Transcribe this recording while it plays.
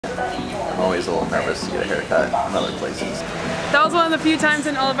always a little nervous to get a haircut in other places. That was one of the few times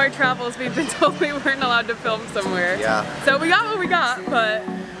in all of our travels we've been told we weren't allowed to film somewhere. Yeah. So we got what we got, but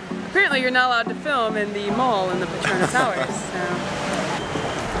apparently you're not allowed to film in the mall in the Petronas Towers. So.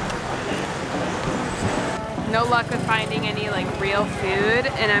 No luck with finding any like real food,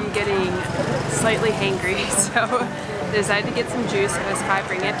 and I'm getting slightly hangry, so I decided to get some juice. It was $5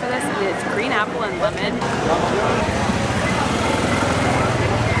 ringgit for this, and it's green apple and lemon.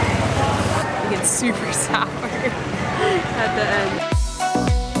 It gets super sour at the end.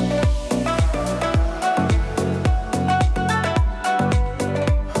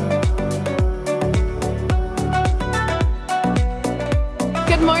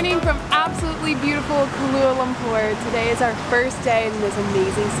 Good morning from absolutely beautiful Kuala Lumpur. Today is our first day in this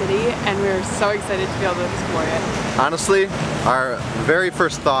amazing city, and we're so excited to be able to explore it. Honestly, our very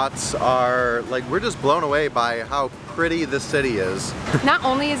first thoughts are like we're just blown away by how pretty this city is. Not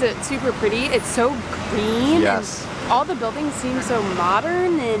only is it super pretty, it's so green. Yes. And all the buildings seem so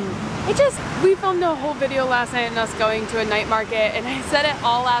modern, and we filmed a whole video last night and us going to a night market, and I said it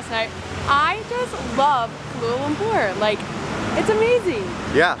all last night. I just love Kuala Lumpur. Like, it's amazing.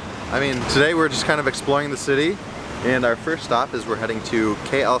 Yeah, I mean, today we're just kind of exploring the city, and our first stop is we're heading to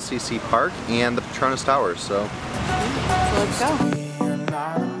KLCC Park and the Petronas Towers, so let's go.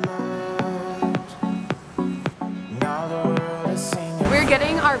 We're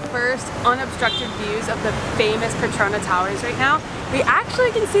getting our first unobstructed views of the famous Petronas Towers right now. We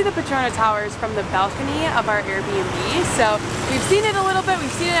actually can see the Petronas Towers from the balcony of our Airbnb, so we've seen it a little bit.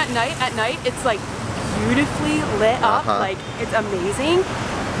 We've seen it at night. At night, it's like beautifully lit up, like it's amazing,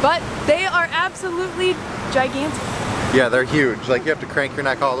 but they are absolutely gigantic. Yeah, they're huge. Like, you have to crank your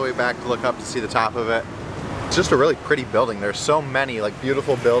neck all the way back to look up to see the top of it. It's just a really pretty building. There's so many like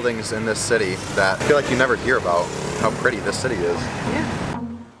beautiful buildings in this city that I feel like you never hear about how pretty this city is. Yeah.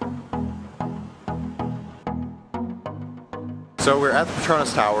 So we're at the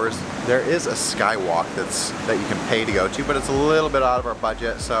Petronas Towers. There is a skywalk that you can pay to go to, but it's a little bit out of our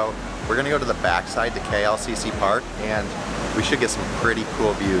budget, so we're gonna go to the backside to KLCC Park, and we should get some pretty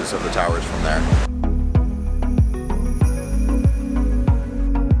cool views of the towers from there.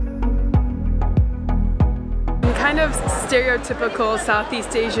 In kind of stereotypical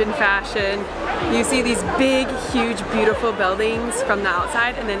Southeast Asian fashion, you see these big, huge, beautiful buildings from the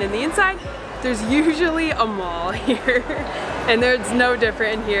outside, and then in the inside, there's usually a mall here. And there's no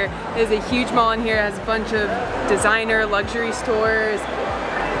different in here. There's a huge mall in here, it has a bunch of designer luxury stores.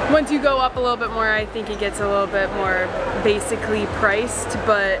 Once you go up a little bit more, I think it gets a little bit more basically priced,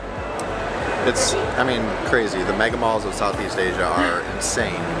 but it's, I mean, crazy. The mega malls of Southeast Asia are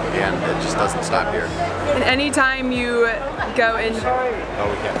insane, and it just doesn't stop here. And anytime you go in... Oh,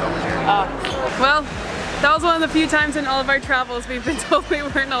 we can't film in here. Well, that was one of the few times in all of our travels we've been told we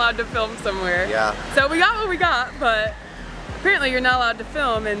weren't allowed to film somewhere. Yeah. So we got what we got, but apparently you're not allowed to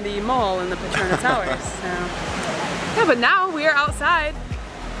film in the mall in the Petronas Towers. So. Yeah, but now we are outside.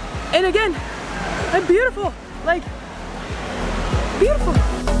 And again, I'm beautiful, like, beautiful.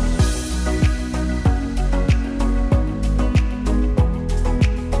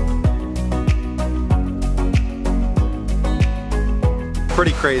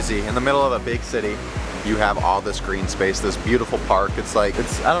 Pretty crazy. In the middle of a big city, you have all this green space, this beautiful park. It's like,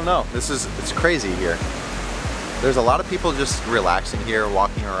 I don't know, it's crazy here. There's a lot of people just relaxing here,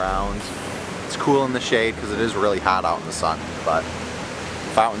 walking around. It's cool in the shade because it is really hot out in the sun, but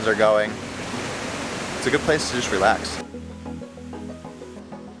fountains are going. It's a good place to just relax.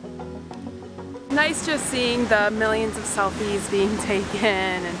 Nice just seeing the millions of selfies being taken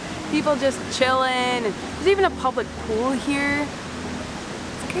and people just chilling, and there's even a public pool here.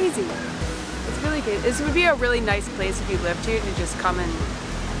 It's crazy. It's really good. This would be a really nice place if you lived here to just come and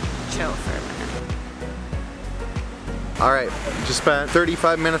chill for a minute. Alright, just spent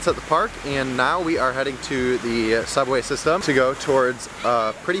 35 minutes at the park, and now we are heading to the subway system to go towards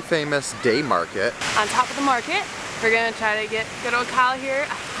a pretty famous day market. On top of the market, we're gonna try to get good old Kyle here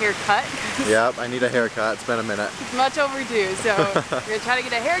a haircut. Yep, I need a haircut. It's been a minute. It's much overdue, so we're gonna try to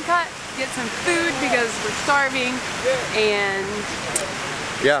get a haircut, get some food because we're starving, and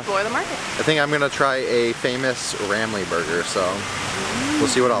explore the market. I think I'm gonna try a famous Ramly burger, so we'll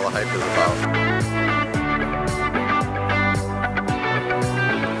see what all the hype is about.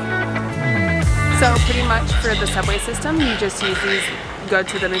 So pretty much for the subway system, you just use these, go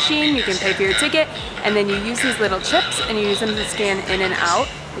to the machine, you can pay for your ticket, and then you use these little chips and you use them to scan in and out.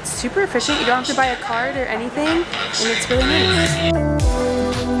 It's super efficient, you don't have to buy a card or anything, and it's really nice.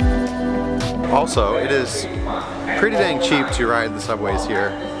 Also, it is pretty dang cheap to ride the subways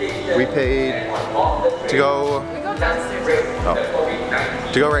here. We paid to go...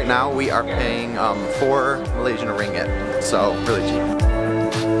 To go right now, we are paying 4 Malaysian ringgit, so really cheap.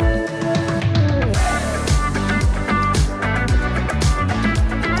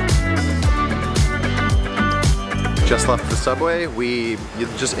 Just left the subway. You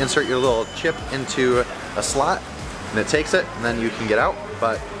just insert your little chip into a slot and it takes it, and then you can get out.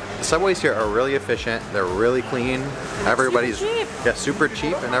 But the subways here are really efficient. They're really clean. Everybody's super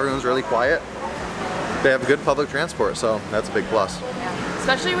cheap, and everyone's really quiet. They have good public transport, so that's a big plus. Yeah.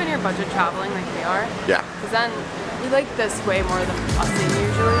 Especially when you're budget traveling like we are. Yeah. Because then we like this way more than busing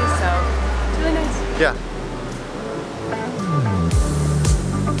usually, so it's really nice. Yeah.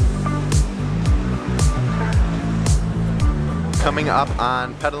 Coming up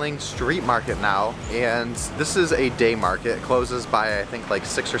on Petaling Street Market now, and this is a day market. It closes by I think like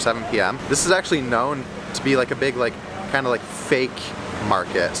 6 or 7 p.m. This is actually known to be like a big kind of fake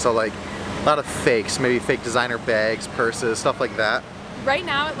market. So like a lot of fakes, maybe fake designer bags, purses, stuff like that. Right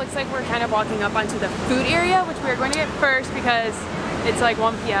now it looks like we're kind of walking up onto the food area, which we're going to get first because it's like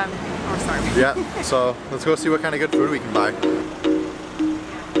 1 p.m. Oh, sorry. Yeah, so let's go see what kind of good food we can buy.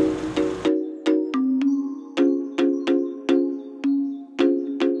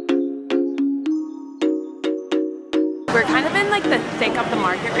 We're kind of in like the thick of the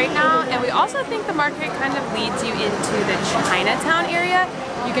market right now, and we also think the market kind of leads you into the Chinatown area.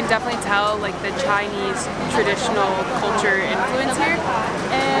 You can definitely tell like the Chinese traditional culture influence here,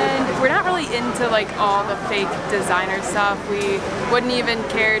 and we're not really into like all the fake designer stuff. We wouldn't even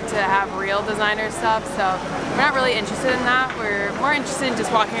care to have real designer stuff, so we're not really interested in that. We're more interested in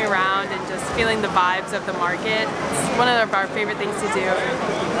just walking around and just feeling the vibes of the market. It's one of our favorite things to do,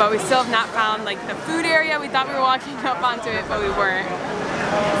 but we still have not found like the food area. We thought we were walking up onto it, but we weren't.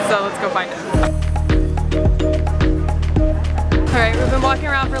 So let's go find it. Alright, we've been walking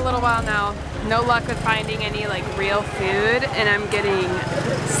around for a little while now. No luck with finding any like real food, and I'm getting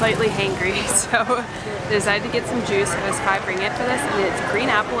slightly hangry, so I decided to get some juice. It was 5 ringgit for this, and it's green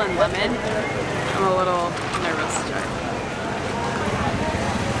apple and lemon. I'm a little nervous to try.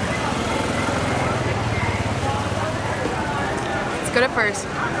 It's good at first.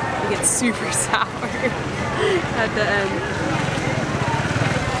 It gets super sour at the end.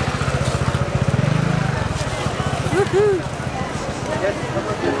 Woohoo!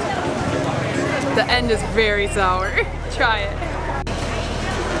 The end is very sour. Try it.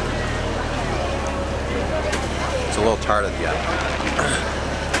 It's a little tart at the end.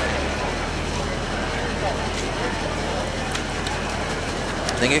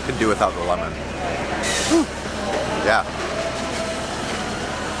 I think it could do without the lemon. Yeah.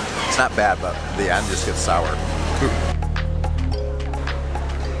 It's not bad, but the end just gets sour.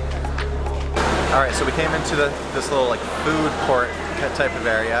 Alright, so we came into this little like food court type of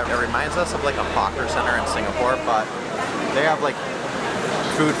area. It reminds us of like a hawker center in Singapore, but they have like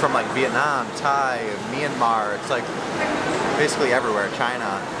food from like Vietnam, Thai, Myanmar. It's like basically everywhere,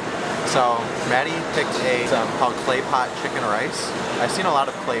 China. So Maddie picked something called clay pot chicken rice. I've seen a lot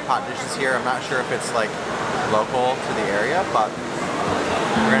of clay pot dishes here. I'm not sure if it's like local to the area, but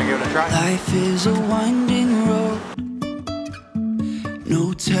we're gonna give it a try. Life is a winding road,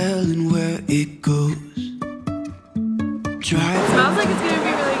 no telling where it goes. It smells like it's gonna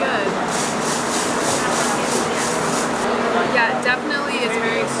be really good. Yeah, definitely it's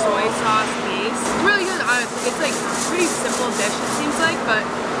very soy sauce based. It's really good, honestly. It's like a pretty simple dish, it seems like, but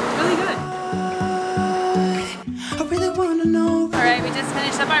really good. I really wanna know. Alright, we just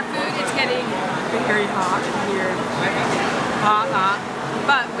finished up our food. It's getting very hot in here. Hot.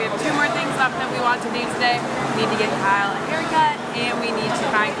 But we have 2 more things left that we want to do today. We need to get Kyle a haircut, and we need to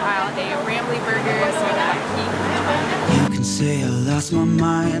find Kyle a Rambly burger so that he can. You can say I lost my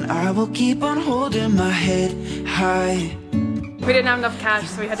mind. I will keep on holding my head high. We didn't have enough cash,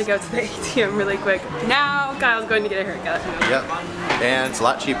 so we had to go to the ATM really quick. Now Kyle's going to get a haircut. Yep. And it's a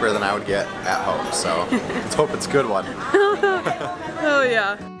lot cheaper than I would get at home, so let's hope it's a good one. Oh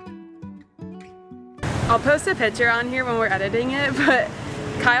yeah. I'll post a picture on here when we're editing it, but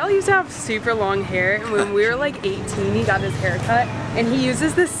Kyle used to have super long hair, and when we were like 18 he got his hair cut, and he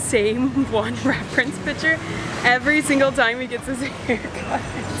uses the same one reference picture every single time he gets his hair cut.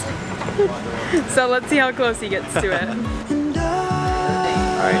 So let's see how close he gets to it.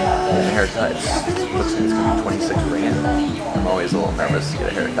 Alright, the haircut looks like it's going to be 26 ringgit. I'm always a little nervous to get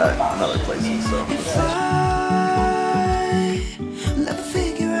a haircut in other places, so let's see. Let's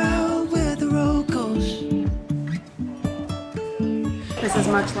figure out where the road goes. This is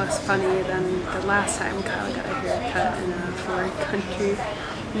much less funny than the last time Kyle got a haircut in a foreign country.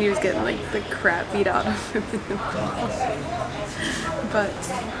 And he was getting like the crap beat out of him in the mall. But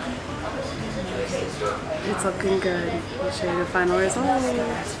It's looking good. I'll show you the final result.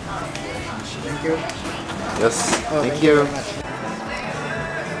 Thank you. Yes, thank you.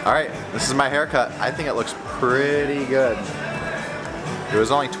 Alright, this is my haircut. I think it looks pretty good. It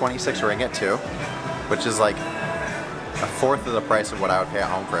was only 26 ringgit too, which is like a fourth of the price of what I would pay at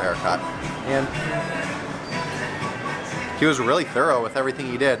home for a haircut. And he was really thorough with everything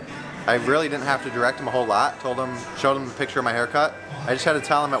he did. I really didn't have to direct him a whole lot. Showed him the picture of my haircut. I just had to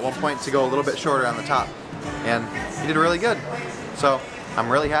tell him at one point to go a little bit shorter on the top. And he did really good. So I'm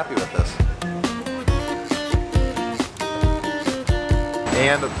really happy with this.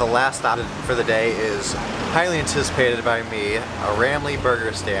 And the last stop for the day is highly anticipated by me, a Ramly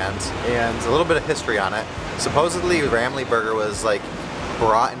burger stand, and a little bit of history on it. Supposedly Ramly burger was like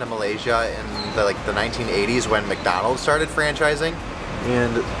brought into Malaysia in the 1980s when McDonald's started franchising,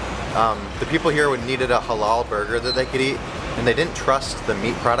 and the people here needed a halal burger that they could eat, and they didn't trust the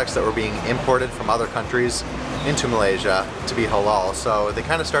meat products that were being imported from other countries into Malaysia to be halal, so they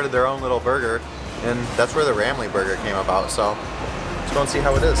kind of started their own little burger, and that's where the Ramly burger came about. So let's go and see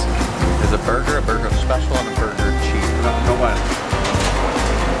how it is. There's a burger special, and a burger cheap. No one.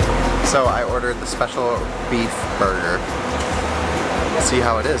 So I ordered the special beef burger. Let's see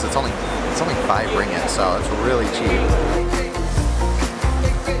how it is. It's only 5 ringgit, so it's really cheap.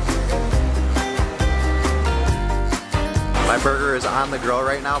 My burger is on the grill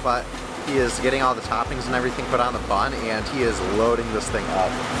right now, but he is getting all the toppings and everything put on the bun, and he is loading this thing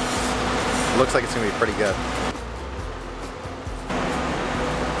up. It looks like it's gonna be pretty good.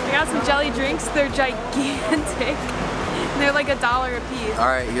 I got some jelly drinks. They're gigantic. They're like $1 a piece.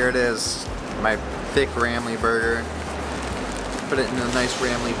 Alright, here it is. My thick Ramly burger. Put it in a nice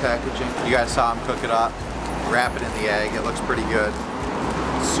Ramly packaging. You guys saw him cook it up. Wrap it in the egg. It looks pretty good.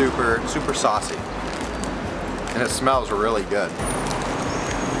 Super, super saucy. And it smells really good.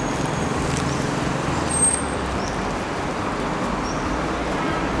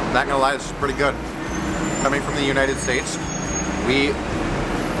 Not gonna lie, this is pretty good. Coming from the United States, we eat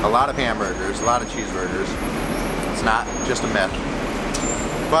a lot of hamburgers, a lot of cheeseburgers. It's not just a myth.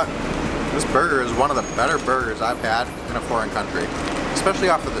 But this burger is one of the better burgers I've had in a foreign country, especially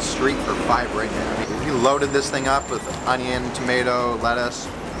off of the street for 5 ringgit. He loaded this thing up with onion, tomato, lettuce,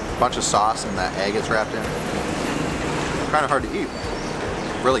 a bunch of sauce, and that egg it's wrapped in. Kind of hard to eat.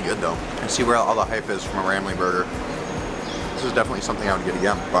 Really good though. You see where all the hype is from a Ramly burger. This is definitely something I would get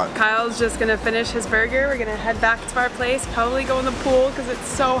again. But Kyle's just gonna finish his burger. We're gonna head back to our place, probably go in the pool because it's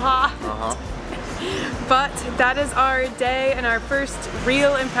so hot. But that is our day and our first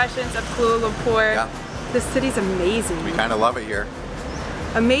real impressions of Kuala Lumpur. yeah, This city's amazing. we kind of love it here.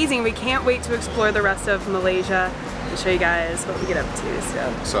 Amazing. We can't wait to explore the rest of Malaysia and show you guys what we get up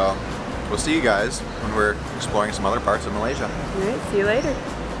to. So we'll see you guys when we're exploring some other parts of Malaysia. Alright, see you later.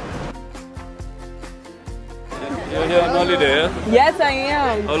 You're here on holiday? Yes, I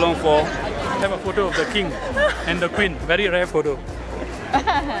am. How long for? Have a photo of the king and the queen. Very rare photo.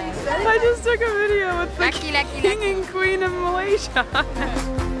 I just took a video with the king and queen of Malaysia.